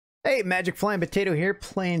Hey, Magic Flying Potato here,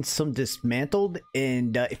 playing some Dysmantled,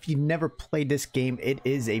 and if you've never played this game, it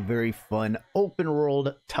is a very fun open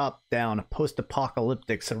world, top-down,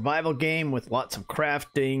 post-apocalyptic survival game with lots of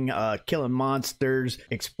crafting, killing monsters,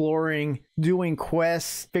 exploring, doing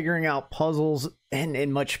quests, figuring out puzzles,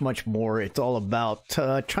 and much more. It's all about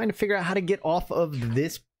trying to figure out how to get off of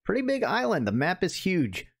this pretty big island. The map is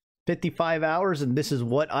huge. 55 hours, and this is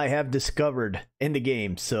what I have discovered in the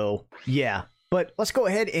game, so yeah. But let's go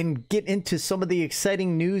ahead and get into some of the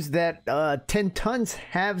exciting news that 10 tons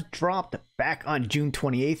have dropped back on June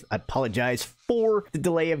 28th. I apologize for the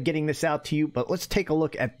delay of getting this out to you, but let's take a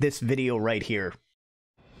look at this video right here.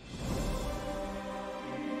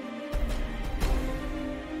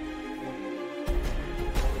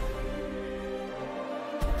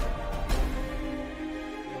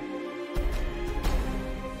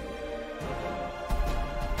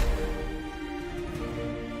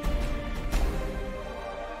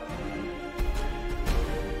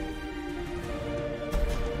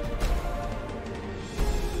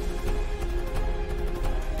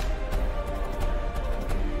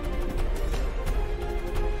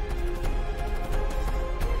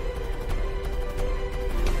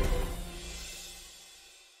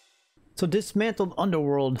 So Dysmantled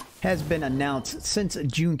Underworld has been announced since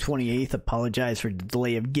June 28th. Apologize for the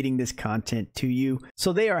delay of getting this content to you.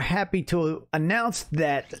 So they are happy to announce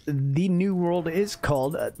that the new world is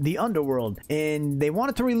called the Underworld. And they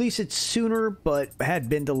wanted to release it sooner, but had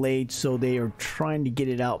been delayed. So they are trying to get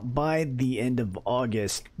it out by the end of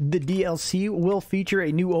August. The DLC will feature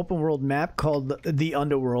a new open world map called the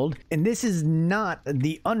Underworld. And this is not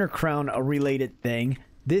the Undercrown related thing.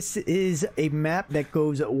 This is a map that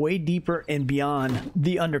goes way deeper and beyond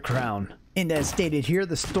the Undercrown. And as stated here,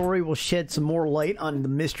 the story will shed some more light on the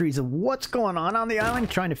mysteries of what's going on the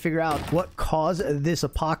island, trying to figure out what caused this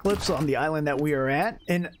apocalypse on the island that we are at.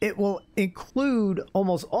 And it will include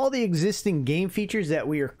almost all the existing game features that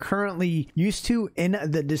we are currently used to in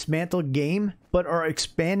the Dysmantled game, but are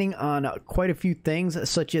expanding on quite a few things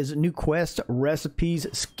such as new quests, recipes,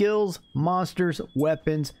 skills, monsters,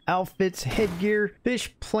 weapons, outfits, headgear,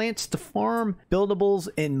 fish, plants to farm, buildables,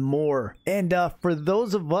 and more. And for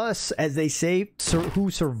those of us, as they say, who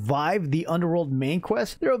survive the Underworld main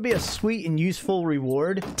quest, there will be a sweet and useful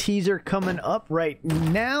reward teaser coming up right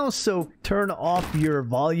now, so turn off your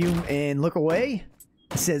volume and look away.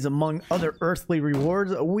 It says, among other earthly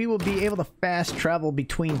rewards, we will be able to fast travel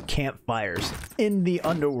between campfires in the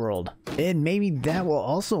Underworld. And maybe that will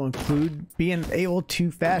also include being able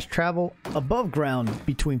to fast travel above ground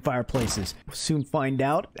between fireplaces. We'll soon find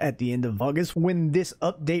out at the end of August when this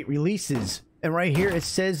update releases. And right here it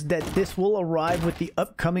says that this will arrive with the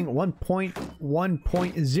upcoming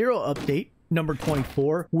 1.1.0 update. Number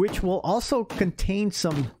 24, which will also contain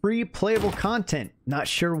some free playable content. Not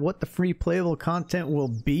sure what the free playable content will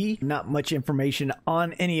be. Not much information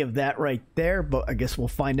on any of that right there, but I guess we'll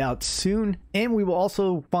find out soon. And we will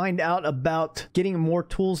also find out about getting more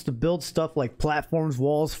tools to build stuff like platforms,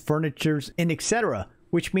 walls, furnitures, and etc.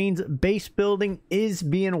 Which means base building is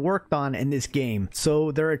being worked on in this game.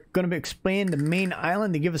 So they're going to expand the main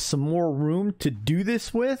island to give us some more room to do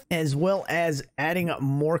this with, as well as adding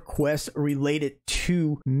more quests related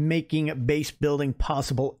to making base building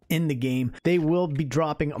possible in the game. They will be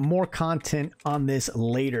dropping more content on this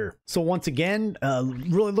later. So once again,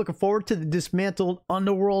 really looking forward to the Dysmantled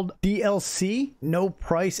Underworld DLC. No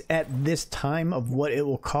price at this time of what it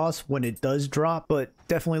will cost when it does drop, but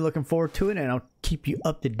definitely looking forward to it, and I'll keep you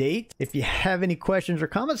up to date. If you have any questions or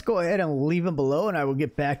comments, go ahead and leave them below and I will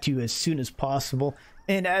get back to you as soon as possible.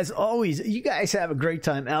 And as always, you guys have a great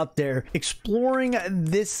time out there exploring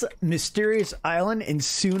this mysterious island and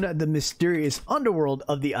soon the mysterious underworld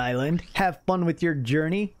of the island. Have fun with your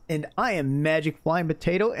journey, and I am Magic Flying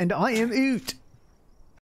Potato, and I am out.